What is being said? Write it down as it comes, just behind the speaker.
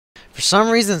For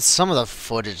some reason, some of the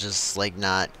footage is like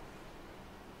not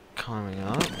coming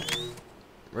up.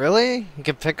 Really? You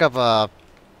can pick up a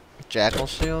jackal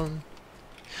shield?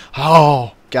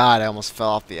 Oh God! I almost fell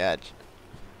off the edge.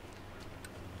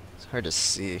 It's hard to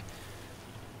see.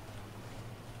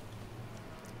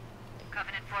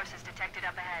 Covenant forces detected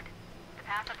up ahead. The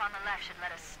path up on the left should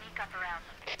let us sneak up around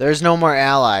them. There's no more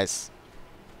allies.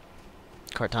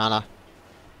 Cortana.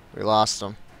 We lost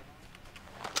them.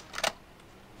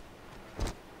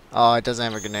 Oh, it doesn't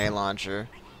have a grenade launcher.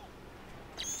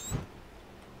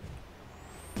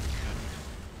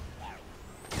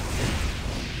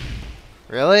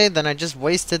 Really? Then I just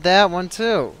wasted that one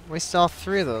too. Wasted all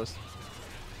three of those.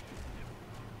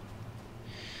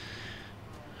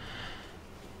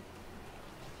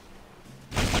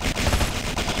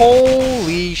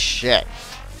 Holy shit.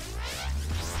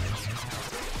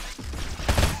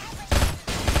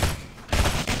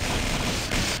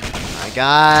 My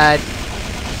God.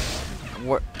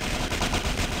 What?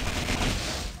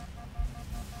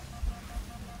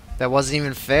 That wasn't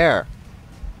even fair.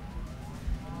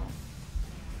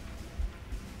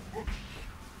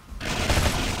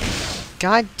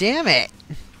 God damn it.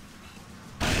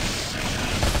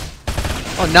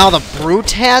 Oh, now the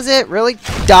brute has it? Really?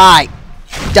 Die.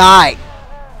 Die.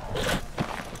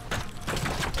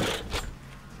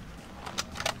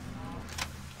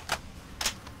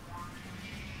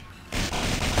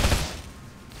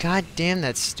 God damn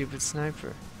that stupid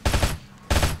sniper.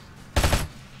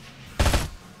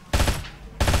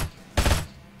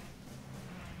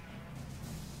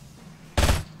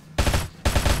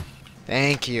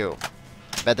 Thank you.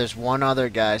 I bet there's one other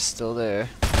guy still there.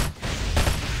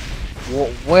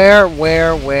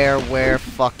 Where?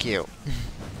 Fuck you.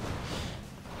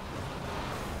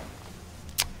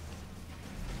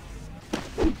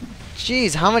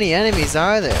 Jeez, how many enemies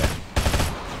are there?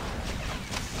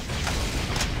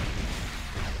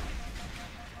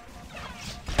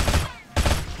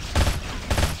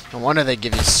 No wonder they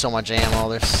give you so much ammo.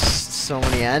 There's so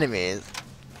many enemies.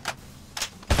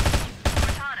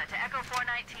 Cortana to Echo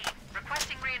 419,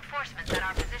 requesting reinforcements at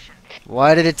our position.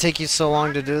 Why did it take you so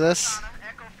long to do this? Cortana,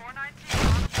 Echo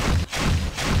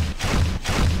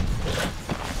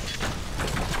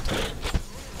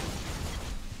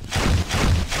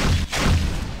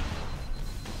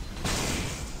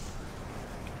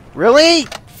Really?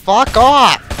 Fuck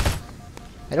off!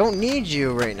 I don't need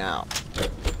you right now.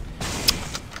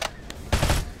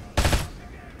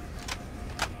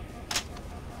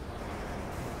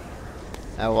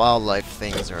 That wildlife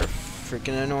things are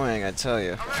freaking annoying, I tell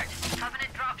you. Alert!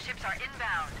 Covenant dropships are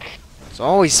inbound. It's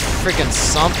always freaking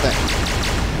something.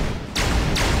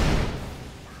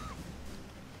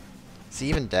 Is he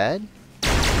even dead?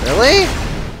 Really?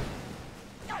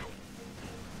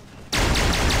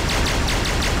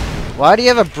 Why do you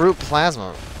have a brute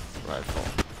plasma rifle?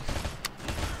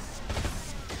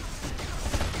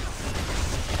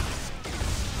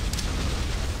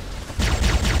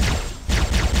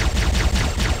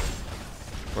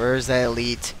 Where's that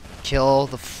elite? Kill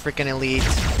the freaking elite.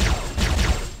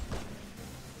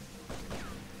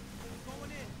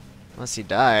 Unless he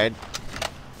died.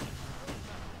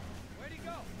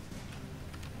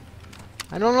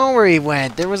 I don't know where he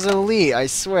went. There was an elite, I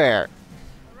swear.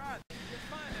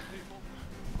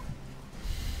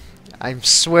 I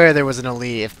swear there was an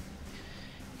elite. If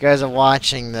you guys are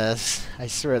watching this, I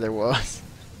swear there was.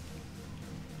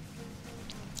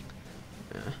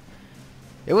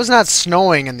 It was not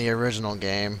snowing in the original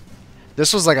game.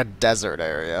 This was like a desert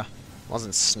area. It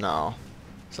wasn't snow.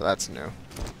 So that's new.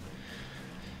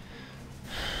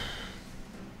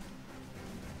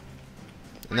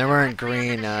 And there weren't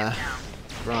green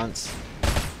grunts.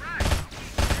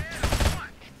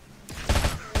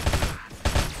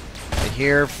 I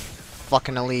hear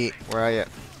fucking elite. Where are you?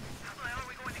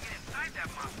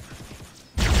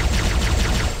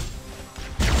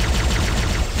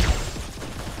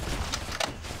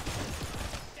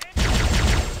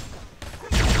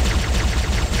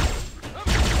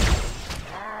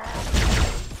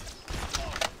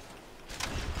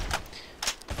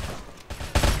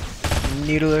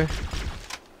 Needler.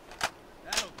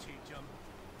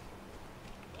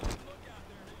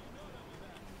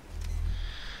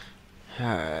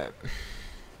 Alright.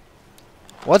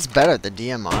 What's better, the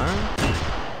DMR? I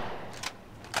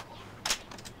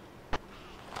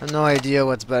have no idea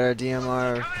what's better,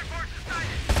 DMR.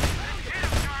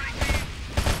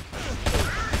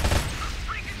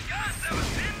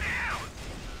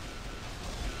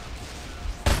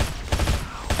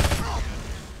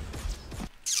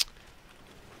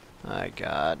 My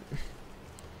God.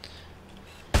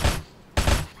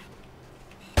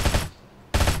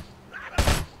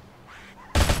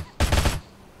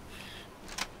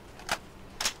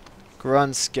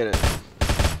 Grunts, get it.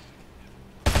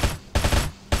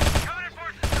 Covenant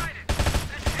forces sighted.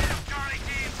 Let's hit 'em, Charlie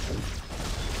team.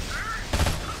 Sir,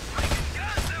 those freaking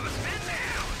guns have us pinned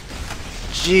down.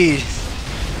 Jeez.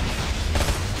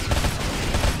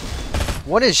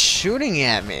 What is shooting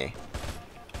at me?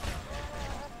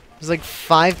 There's like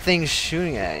 5 things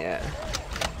shooting at you.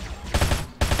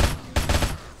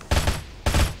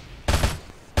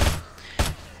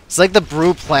 It's like the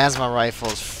Brute plasma rifle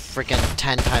is freaking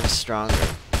 10 times stronger.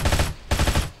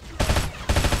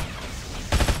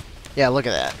 Yeah, look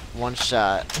at that. One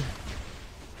shot.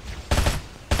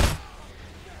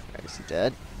 Is he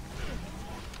dead?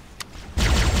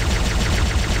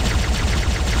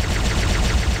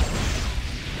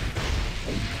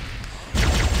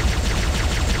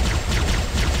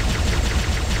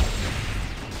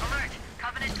 Alert!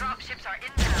 Covenant dropships are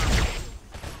inbound.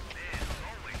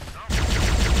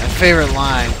 My favorite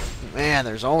line. Man,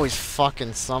 there's always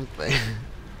fucking something.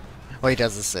 Well, he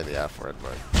doesn't say the F word,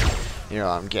 but you know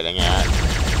what I'm getting at.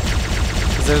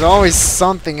 'Cause there's always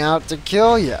something out to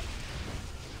kill you.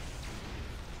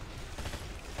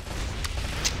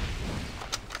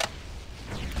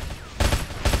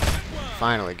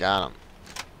 Finally got him.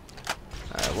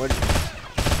 Alright, what?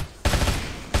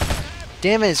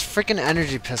 Damn it, his freaking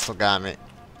energy pistol got me.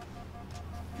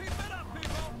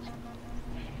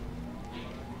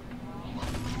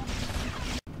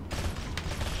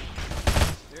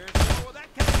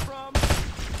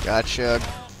 Gotcha,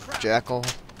 Jackal.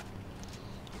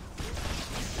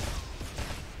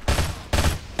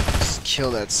 Just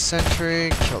kill that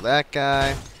sentry, kill that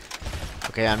guy.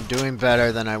 Okay, I'm doing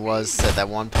better than I was at that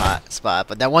one spot,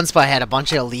 but that one spot had a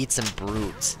bunch of elites and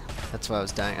brutes. That's why I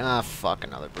was dying. Ah, fuck,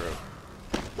 another brute.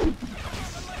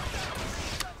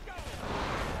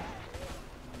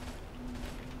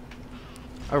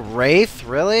 A wraith?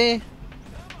 Really?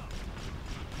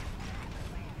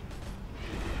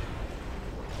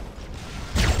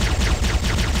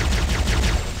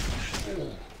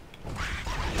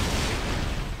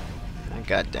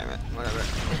 God damn it. Whatever.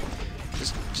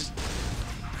 Just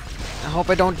I hope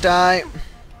I don't die.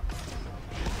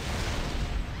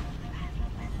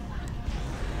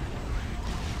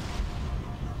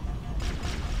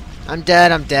 I'm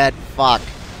dead, I'm dead. Fuck.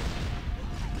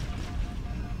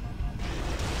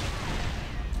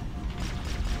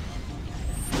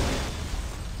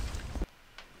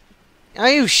 Are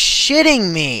you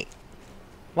shitting me?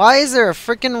 Why is there a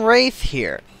freaking wraith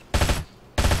here?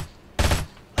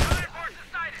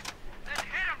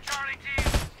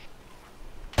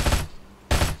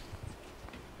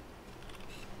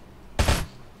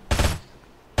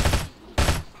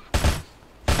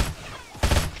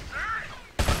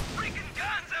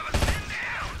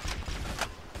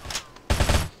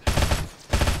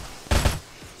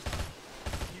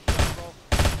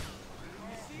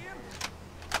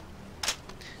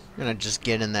 I'm gonna just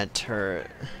get in that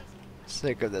turret.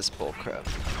 Sick of this bullcrap.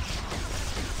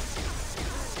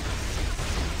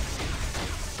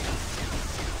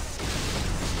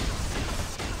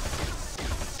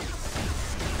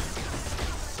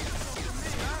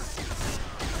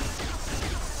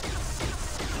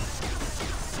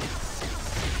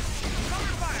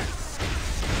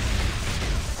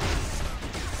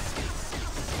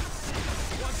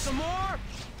 Want some more?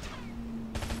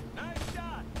 Nice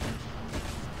shot.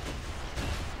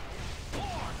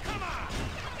 Come on.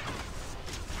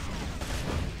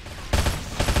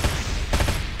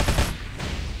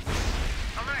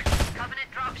 Alert! Covenant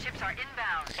dropships are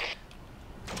inbound.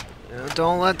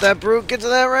 Don't let that brute get to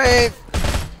that wraith.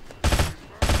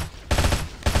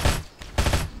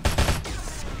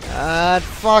 God,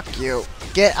 fuck you.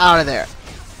 Get out of there.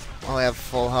 Oh, I have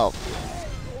full health.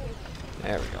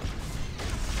 There we go.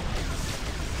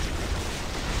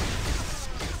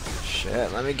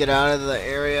 Shit, let me get out of the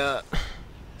area.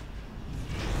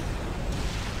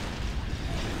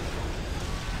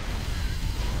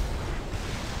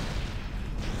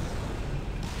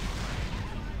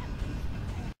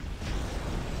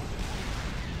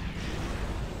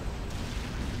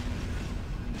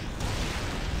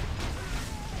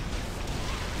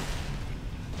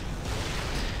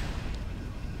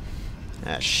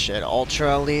 Ah, shit. Ultra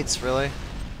elites, really?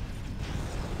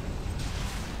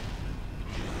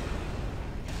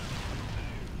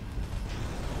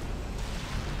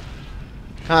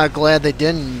 Kinda glad they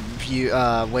didn't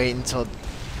wait until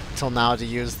now to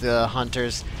use the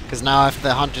hunters. Because now if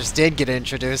the hunters did get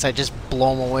introduced, I'd just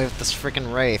blow them away with this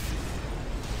freaking wraith.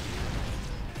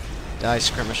 Die,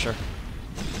 skirmisher.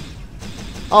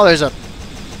 Oh, there's a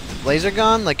laser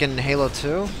gun, like in Halo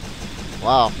 2?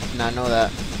 Wow, did not know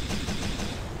that.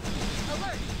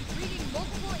 Alert! Reading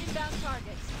multiple inbound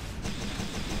targets.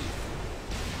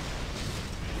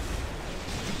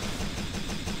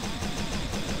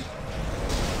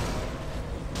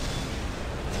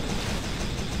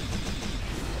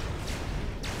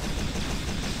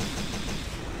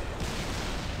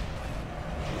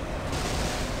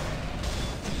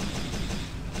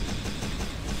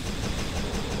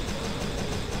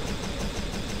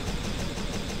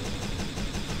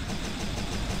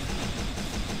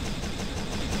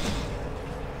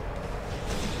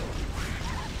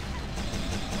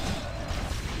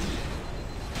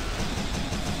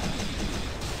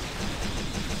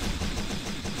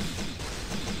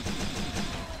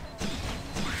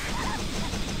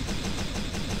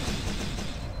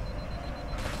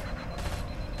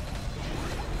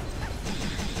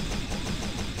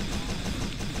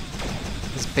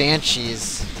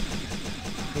 Banshees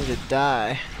need to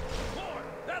die.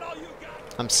 That all you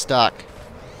got? I'm stuck.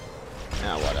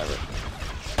 Ah, whatever.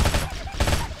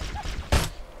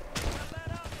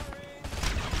 Let up, Marine.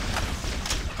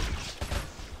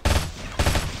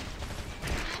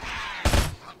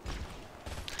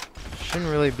 Shouldn't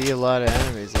really be a lot of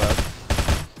enemies left.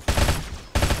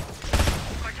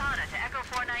 Cortana to Echo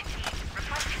 419.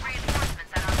 Requesting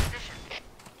reinforcements at our position.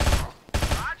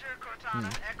 Roger,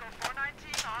 Cortana. Echo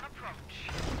 419 on approach.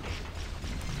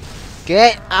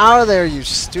 Get out of there, you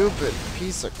stupid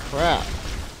piece of crap.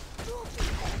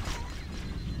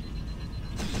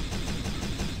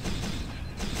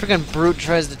 Freaking brute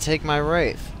tries to take my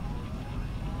Wraith.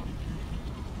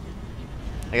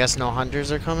 I guess no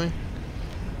hunters are coming?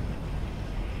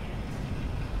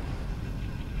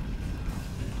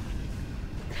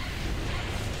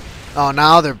 Oh,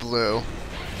 now they're blue.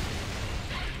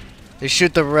 They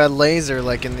shoot the red laser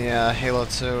like in the Halo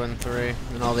 2 and 3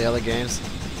 and all the other games.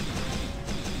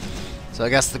 So I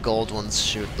guess the gold ones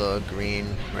shoot the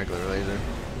green regular laser.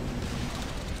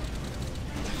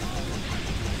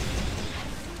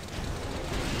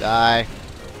 Die.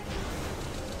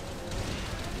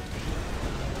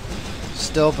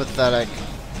 Still pathetic.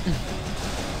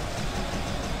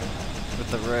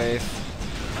 With the Wraith.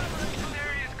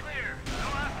 Area is clear. No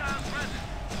hostiles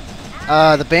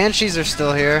present. The Banshees are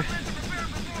still here. Prepare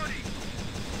for boarding.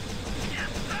 Yes,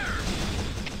 sir.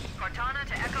 Cortana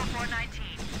to Echo 419.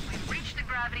 We've reached the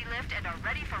gravity lift and are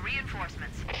ready for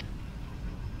reinforcements.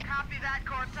 Copy that,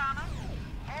 Cortana.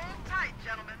 Hold tight,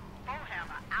 gentlemen.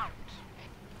 Bowhammer out.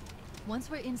 Once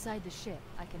we're inside the ship,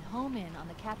 I can home in on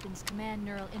the captain's command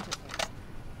neural interface.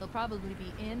 They'll probably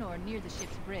be in or near the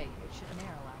ship's brig, which should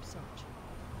narrow our search.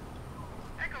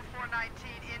 Echo 419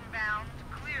 inbound.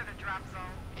 Clear the drop zone.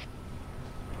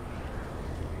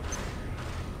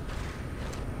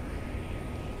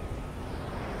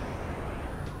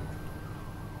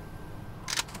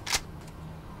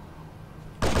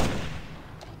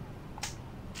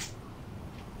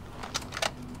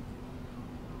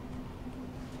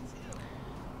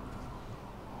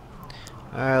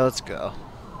 Alright, let's go.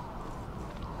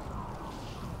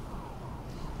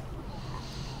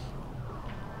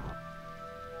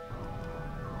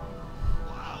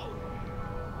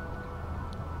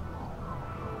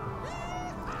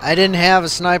 I didn't have a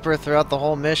sniper throughout the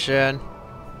whole mission.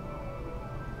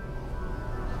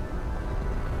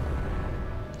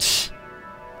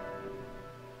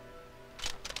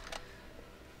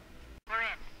 We're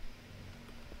in.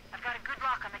 I've got a good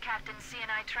lock on the captain's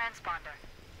CNI transponder.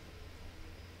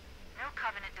 No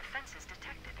Covenant defenses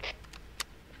detected.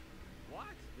 What?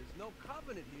 There's no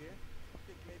covenant here. I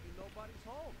think maybe nobody's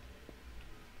home.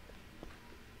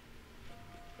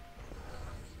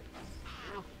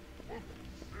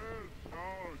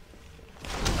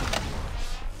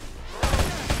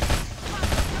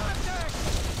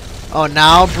 Oh,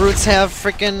 now brutes have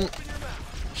freaking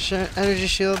energy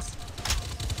shields?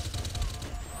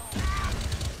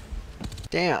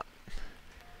 Damn.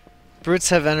 Brutes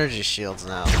have energy shields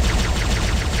now.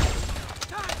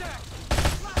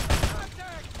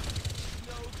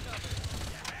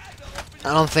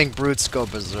 I don't think brutes go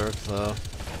berserk though.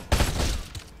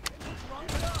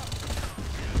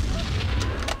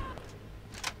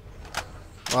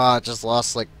 Wow, I just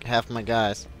lost like half my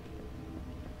guys.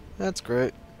 That's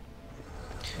great.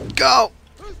 Go!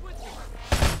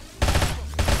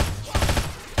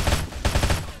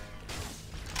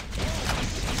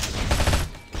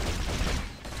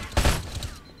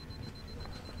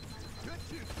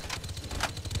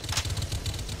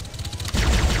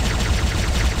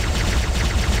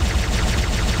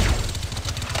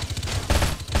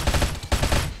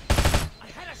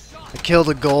 I killed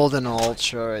a golden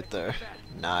ultra right there.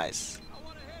 Nice.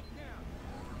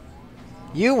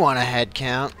 You want a head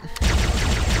count?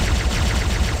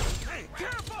 Hey,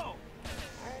 careful!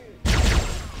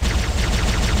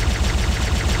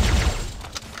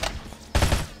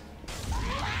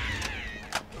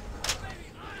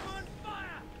 Baby, I'm on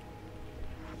fire!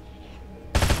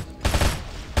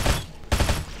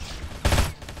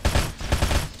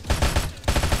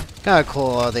 Kinda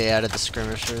cool how they added the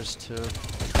skirmishers too.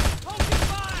 Hold your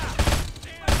fire!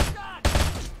 First shot!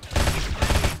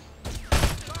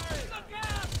 Look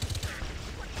out!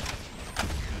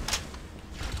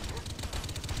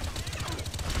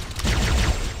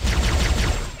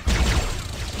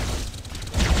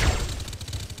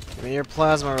 Give me your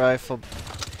plasma rifle.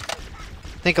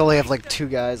 I think I only have like 2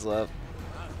 guys left.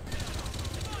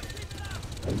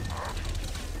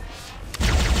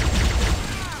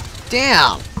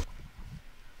 Damn!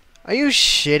 Are you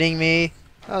shitting me?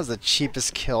 That was the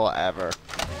cheapest kill ever.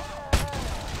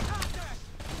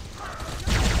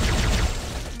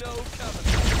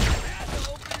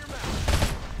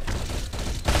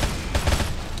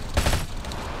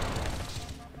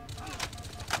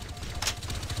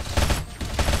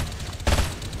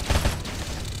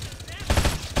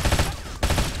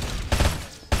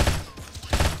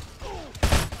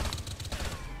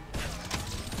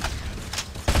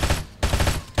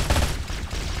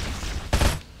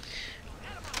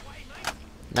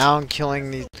 Now I'm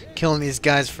killing these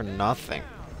guys for nothing.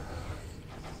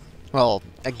 Well,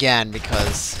 again,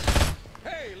 because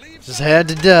just had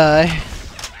to die.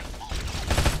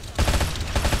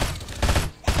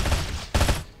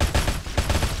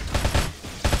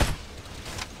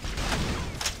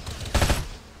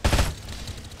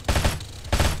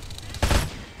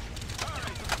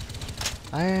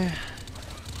 I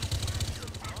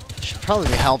should probably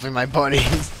be helping my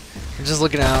buddies. I'm just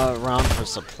looking out around for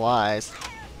supplies.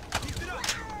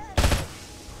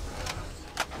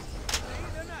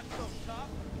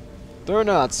 They're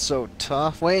not so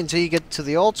tough. Wait until you get to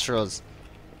the ultras.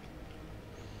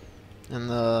 And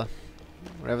the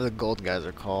whatever the gold guys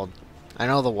are called. I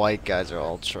know the white guys are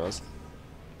ultras.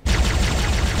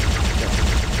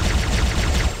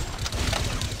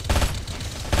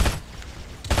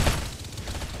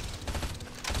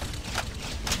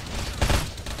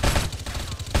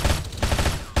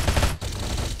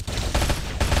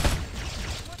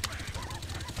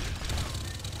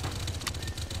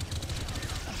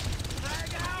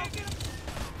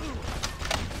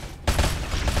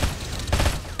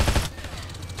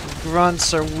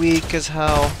 Grunts are weak as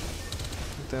hell.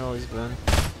 Like they always been.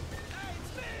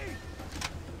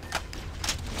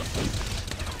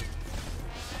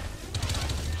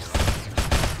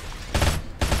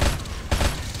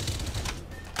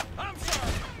 I'm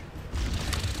sorry.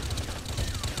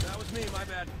 That was me, my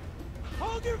bad.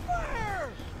 Hold your fire!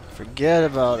 Forget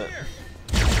about it.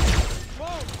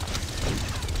 Whoa!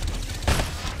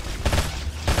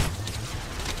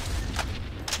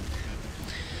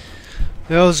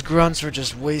 Those grunts were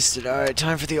just wasted. Alright,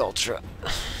 time for the ultra.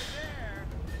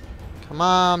 Come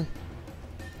on.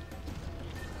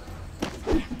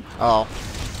 Oh.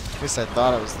 At least I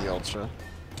thought it was the ultra.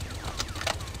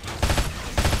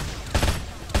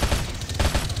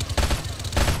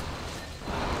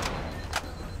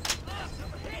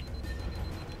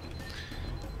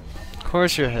 Of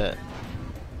course you're hit.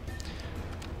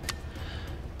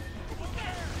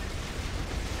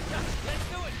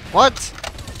 What?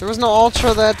 There was no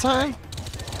ultra that time?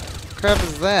 Crap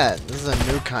is that? This is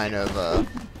a new kind of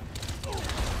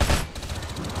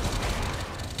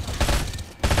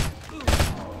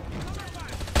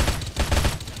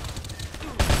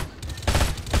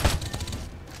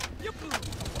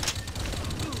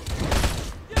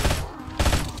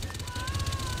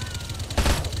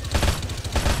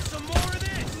Some more of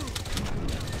this!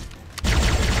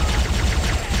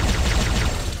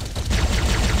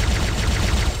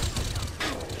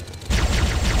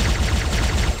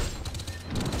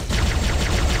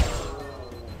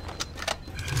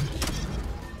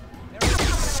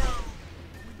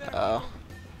 oh.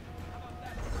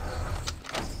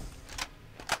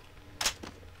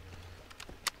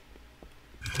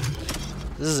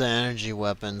 This is an energy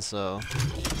weapon, so I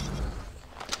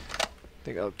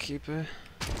think I'll keep it.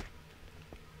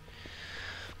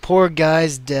 Poor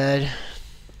guy's dead.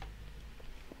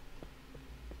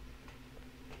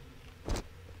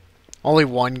 Only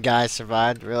one guy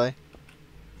survived, really?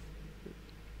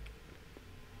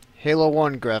 Halo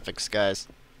 1 graphics, guys.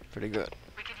 Pretty good.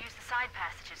 We could use the side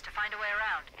passages to find a way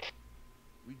around.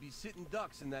 We'd be sitting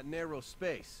ducks in that narrow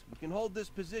space. We can hold this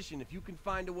position if you can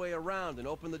find a way around and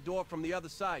open the door from the other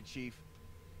side, Chief.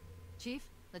 Chief,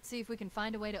 let's see if we can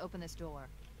find a way to open this door.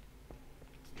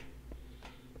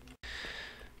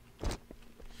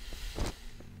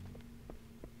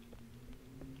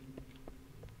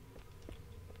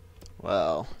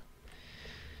 Well,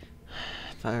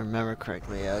 if I remember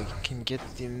correctly, I can get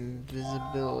the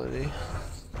invisibility.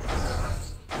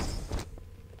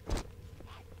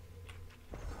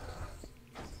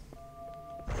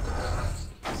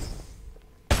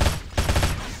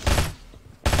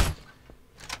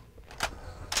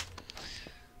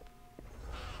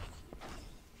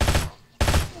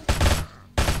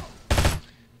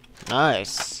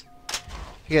 Nice.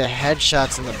 You get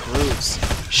headshots in the brutes.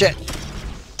 Shit.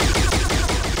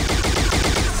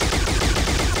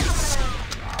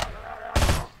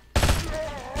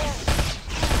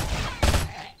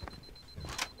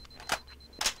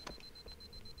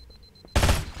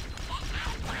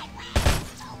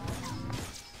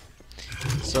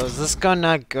 So is this gun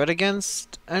not good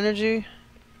against energy?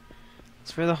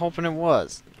 That's really hoping it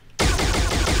was.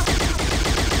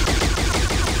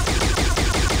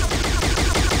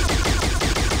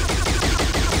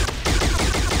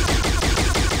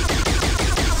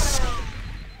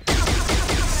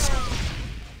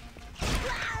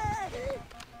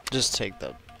 Just take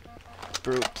the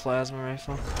brute plasma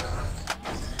rifle.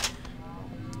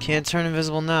 Can't turn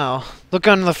invisible now. Look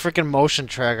on the freaking motion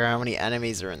tracker how many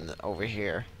enemies are in over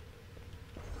here.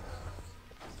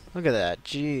 Look at that,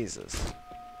 Jesus.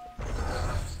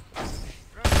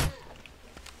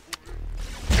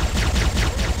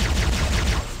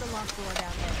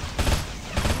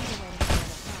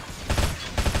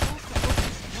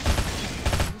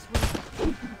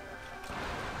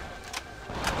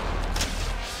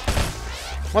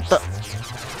 What the?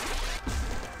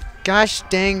 Gosh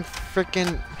dang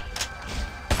frickin'.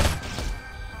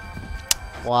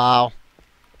 Wow.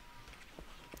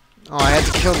 Oh, I had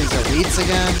to kill these elites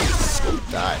again?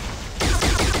 Die.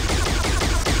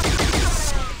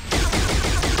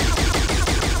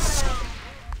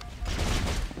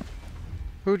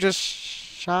 Who just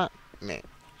shot me?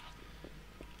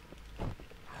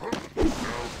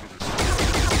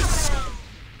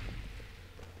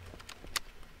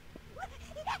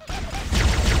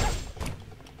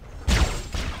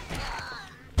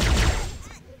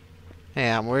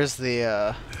 Hey, where's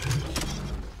the,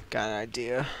 got an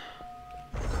idea.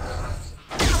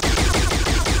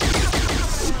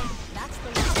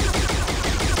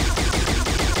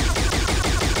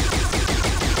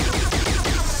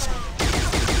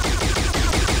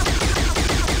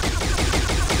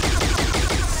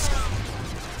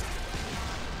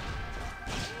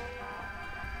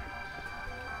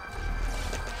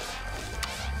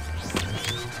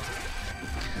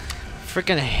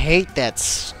 Freaking hate that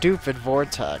stupid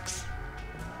vortex.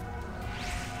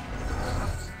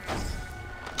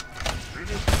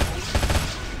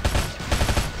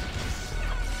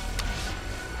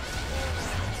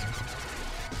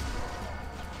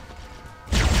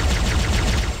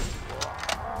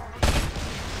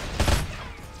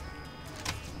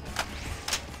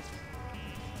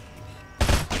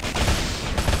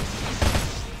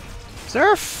 Is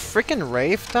there a freaking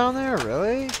Wraith down there,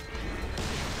 really?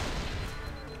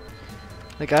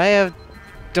 Like,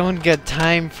 don't get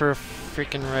time for a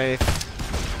freaking Wraith.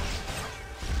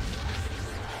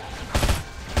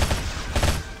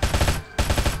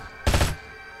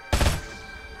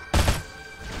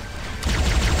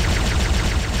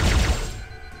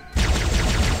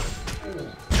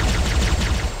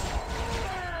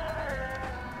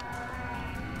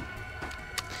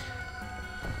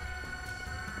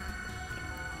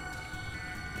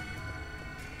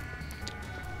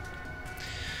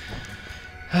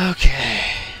 Okay.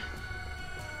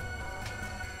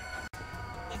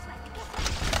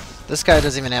 This guy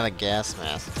doesn't even have a gas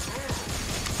mask.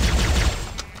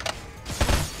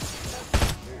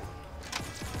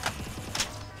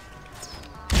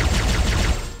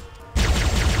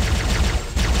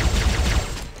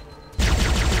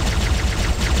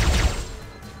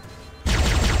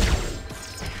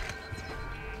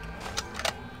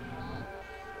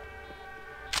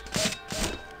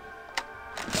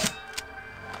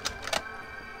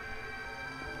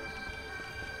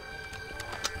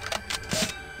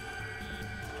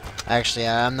 Actually,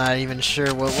 I'm not even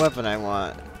sure what weapon I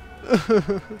want.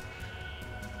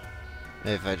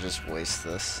 If I just waste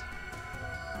this.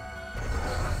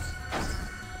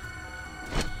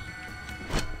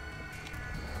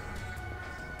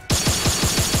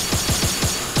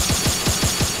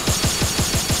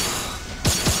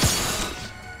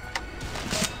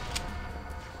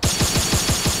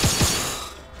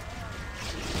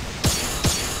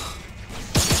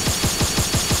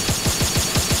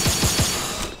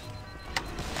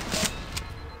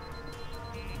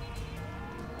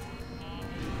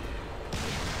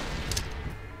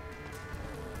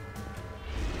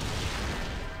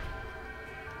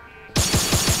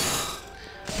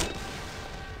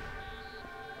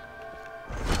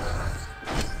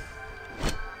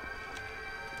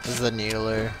 This is the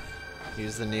needler.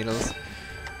 Use the needles.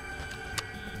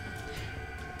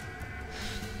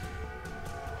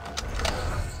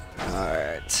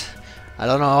 Alright. I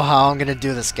don't know how I'm gonna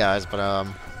do this, guys, but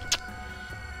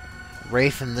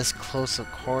Wraith in this close of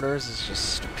quarters is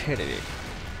just stupidity.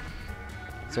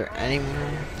 Is there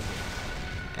anyone?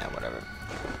 Yeah, whatever.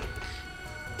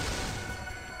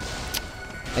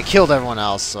 I killed everyone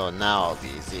else, so now it'll be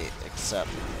easy, except...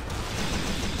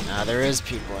 Nah, there is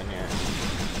people in here.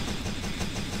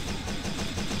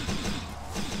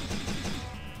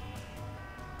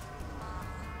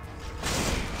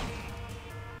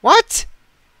 What?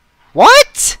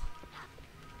 What?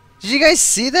 Did you guys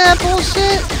see that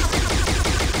bullshit?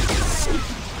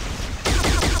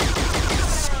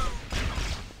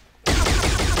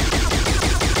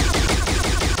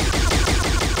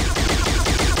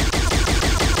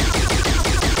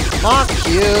 Fuck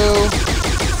you.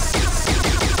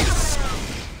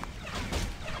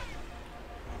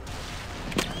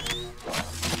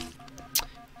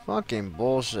 Fucking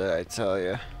bullshit, I tell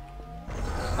you.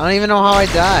 I don't even know how I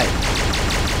died.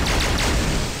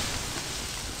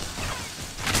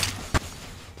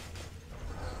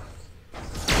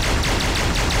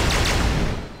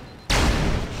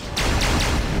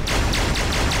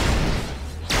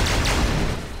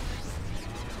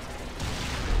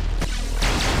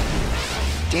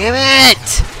 Damn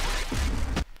it!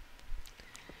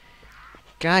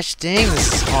 Gosh dang,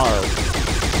 this is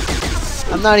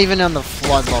hard. I'm not even on the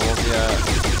flood levels yet.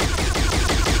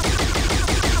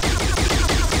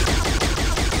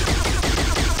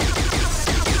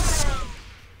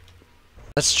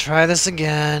 Let's try this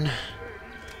again.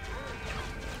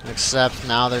 Except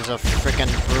now there's a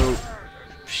freaking brute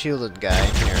shielded guy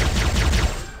in here.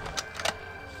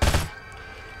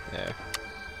 There.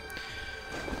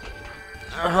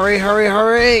 Hurry, hurry,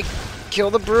 hurry!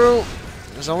 Kill the brute!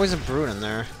 There's always a brute in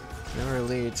there. Never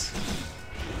leads.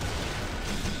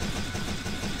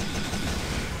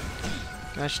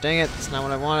 Gosh dang it, that's not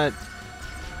what I wanted.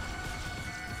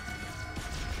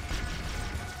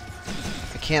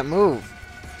 I can't move.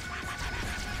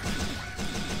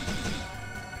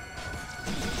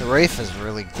 The Wraith is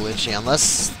really glitchy,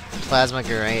 unless plasma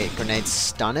grenades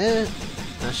stun it?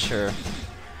 Not sure.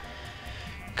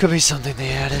 Could be something they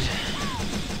added.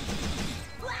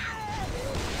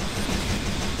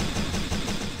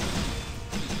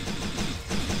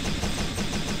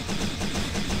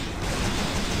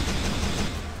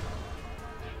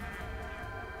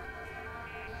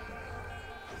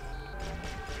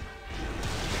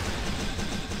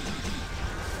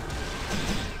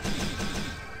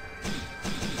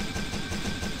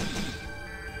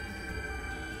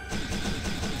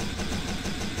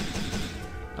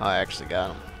 Oh, I actually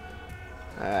got him.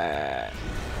 Alright.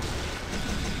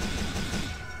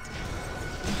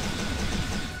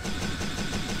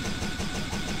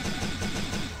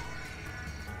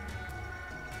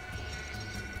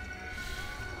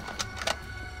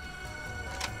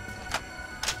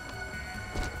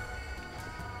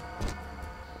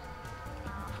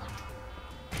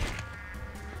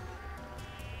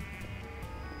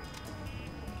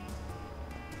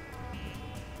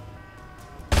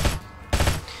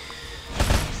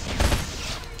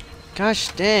 Gosh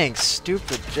dang,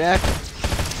 stupid jackal.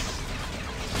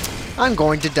 I'm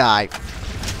going to die.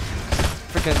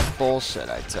 Freaking bullshit,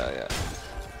 I tell ya.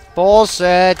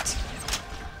 Bullshit!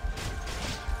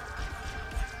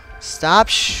 Stop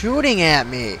shooting at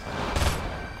me!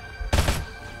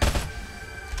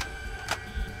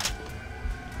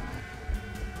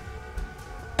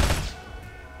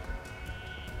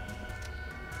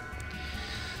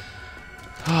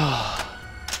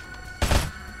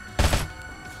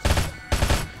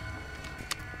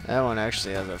 That one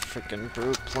actually has a freaking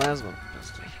brute plasma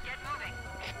pistol. Get moving.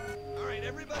 All right,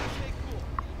 everybody stay cool.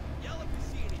 Yell if you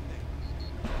see anything.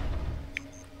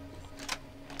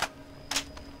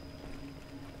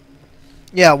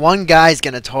 Yeah, one guy's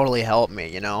gonna totally help me,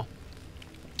 you know?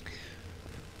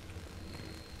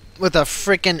 With a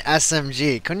freaking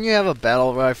SMG. Couldn't you have a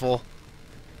battle rifle?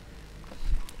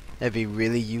 That'd be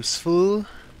really useful.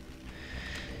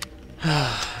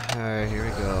 Alright, here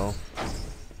we go.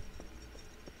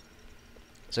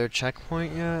 Is there a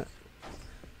checkpoint yet?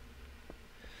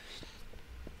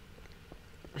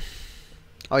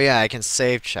 Oh yeah, I can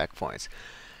save checkpoints.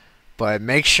 But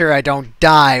make sure I don't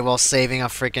die while saving a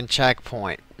freaking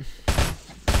checkpoint.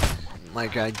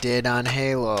 Like I did on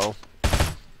Halo.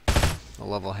 A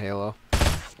level Halo.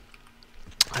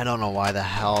 I don't know why the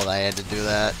hell I had to do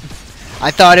that. I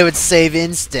thought it would save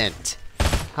instant.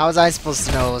 How was I supposed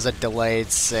to know it was a delayed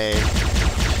save?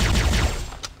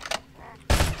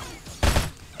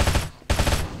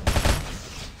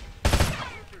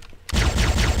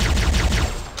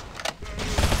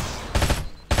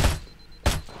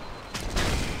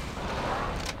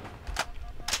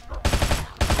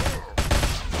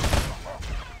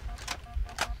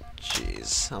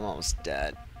 I'm almost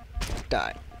dead.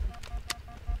 Die.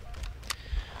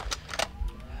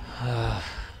 I'm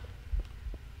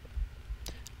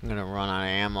gonna run out of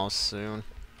ammo soon.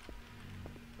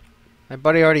 My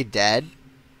buddy already dead?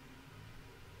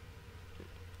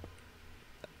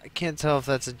 I can't tell if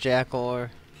that's a jackal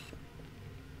or...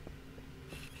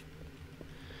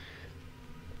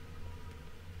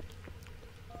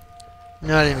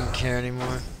 Not even care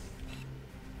anymore.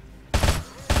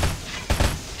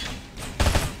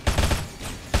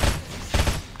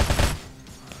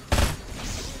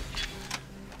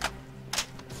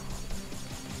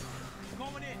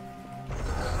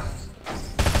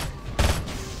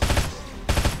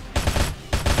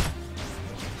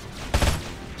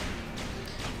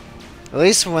 At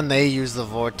least when they use the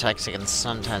vortex, I can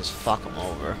sometimes fuck them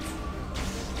over.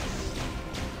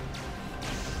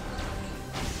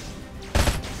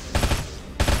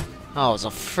 Oh, it's a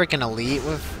freaking elite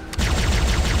with...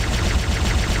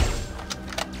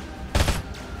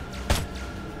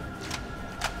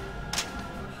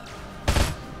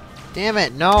 Damn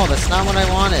it, no, that's not what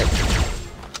I wanted.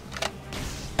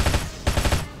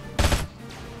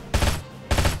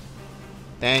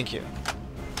 Thank you.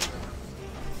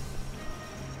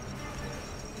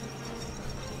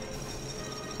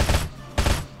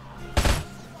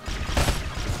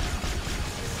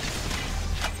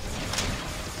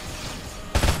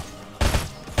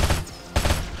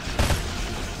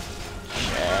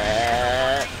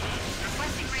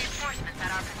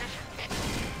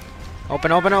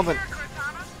 Open, open, open.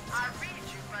 Cortana, I read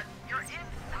you, but you're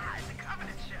inside the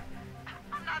Covenant ship.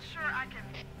 I'm not sure I can...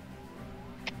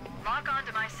 Lock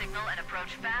onto my signal and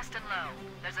approach fast and low.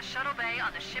 There's a shuttle bay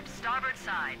on the ship's starboard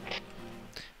side.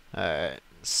 Alright,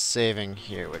 saving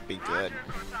here would be good. Roger,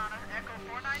 Cortana. Echo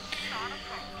 419 on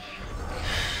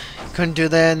approach. Couldn't do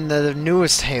that in the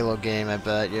newest Halo game, I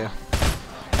bet you.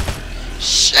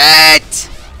 Shit!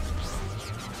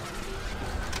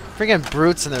 Freaking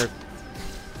brutes in their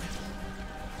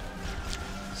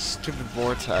stupid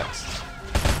vortex.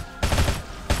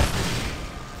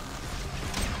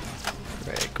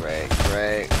 Great, great,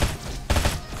 great.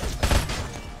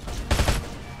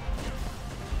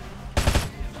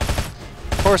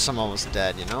 Of course I'm almost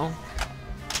dead, you know?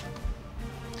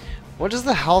 What does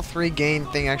the health regain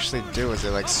thing actually do? Is it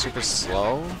like super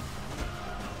slow?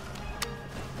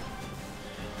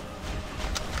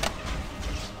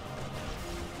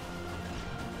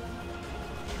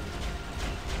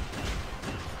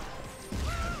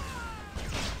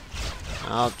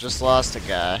 Oh, just lost a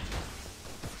guy.